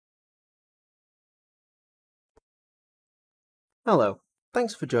Hello,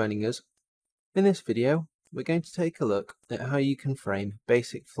 thanks for joining us. In this video, we're going to take a look at how you can frame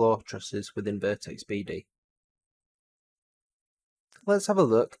basic floor trusses within Vertex BD. Let's have a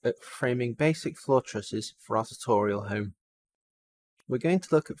look at framing basic floor trusses for our tutorial home. We're going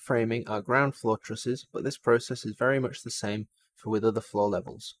to look at framing our ground floor trusses, but this process is very much the same for with other floor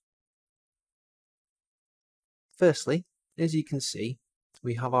levels. Firstly, as you can see,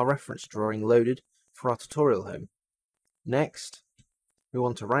 we have our reference drawing loaded for our tutorial home. Next, we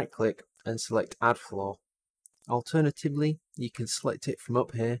want to right click and select Add Floor. Alternatively, you can select it from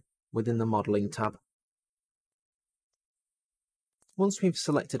up here within the Modeling tab. Once we've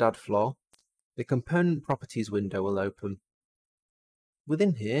selected Add Floor, the Component Properties window will open.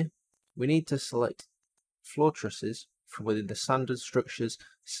 Within here, we need to select floor trusses from within the Standard Structures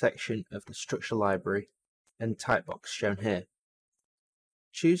section of the Structure Library and type box shown here.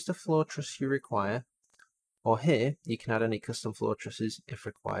 Choose the floor truss you require, or here you can add any custom floor trusses if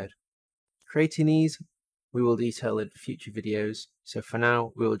required. Creating these we will detail in future videos, so for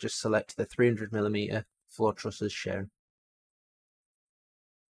now we will just select the 300mm floor trusses shown.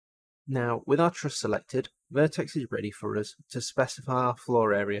 Now with our truss selected, Vertex is ready for us to specify our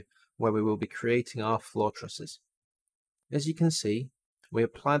floor area where we will be creating our floor trusses. As you can see, we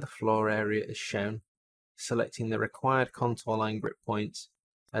apply the floor area as shown, selecting the required contour line grip points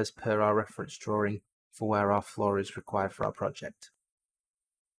as per our reference drawing for where our floor is required for our project.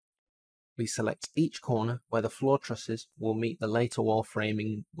 We select each corner where the floor trusses will meet the later wall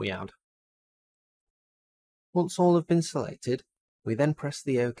framing we add. Once all have been selected, we then press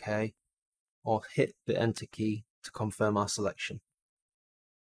the OK or hit the Enter key to confirm our selection.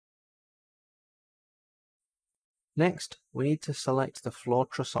 Next, we need to select the floor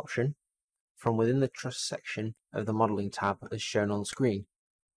truss option from within the truss section of the Modeling tab as shown on screen.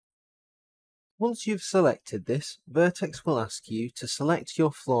 Once you've selected this, Vertex will ask you to select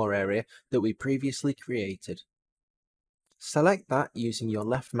your floor area that we previously created. Select that using your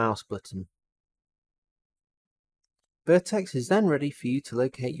left mouse button. Vertex is then ready for you to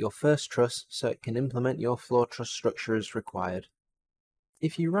locate your first truss so it can implement your floor truss structure as required.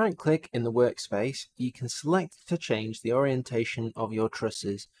 If you right click in the workspace, you can select to change the orientation of your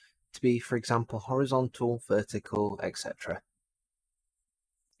trusses to be, for example, horizontal, vertical, etc.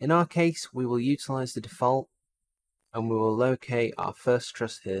 In our case, we will utilize the default and we will locate our first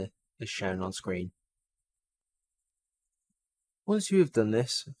truss here as shown on screen. Once you have done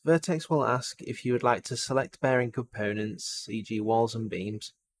this, Vertex will ask if you would like to select bearing components, e.g. walls and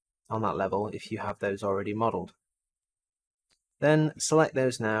beams, on that level if you have those already modelled. Then select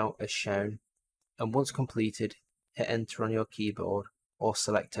those now as shown, and once completed, hit enter on your keyboard or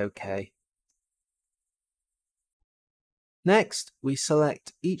select OK. Next, we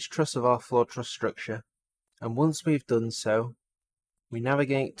select each truss of our floor truss structure, and once we've done so, we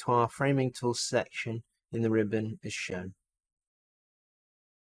navigate to our Framing Tools section in the ribbon as shown.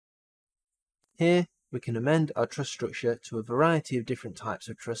 Here, we can amend our truss structure to a variety of different types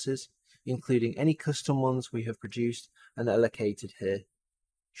of trusses, including any custom ones we have produced and that are located here,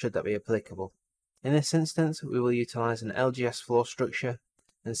 should that be applicable. In this instance, we will utilize an LGS floor structure,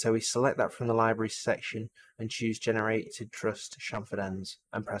 and so we select that from the library section and choose Generated Trussed Chamfered Ends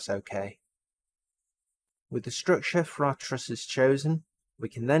and press OK. With the structure for our trusses chosen, we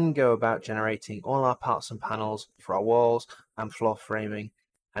can then go about generating all our parts and panels for our walls and floor framing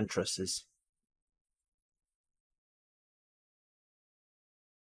and trusses.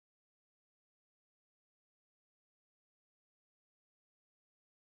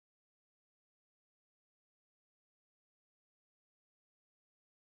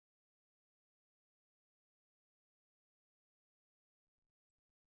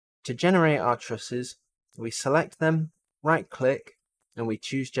 To generate our trusses, we select them, right click, and we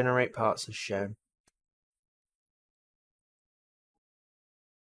choose Generate Parts as shown.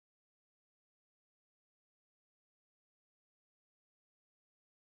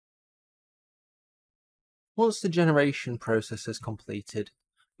 Once the generation process is completed,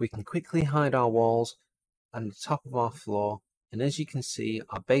 we can quickly hide our walls and the top of our floor, and as you can see,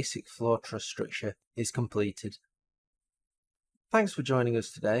 our basic floor truss structure is completed. Thanks for joining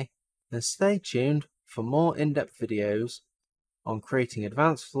us today, and stay tuned for more in-depth videos on creating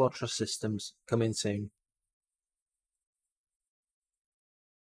advanced floor truss systems coming soon.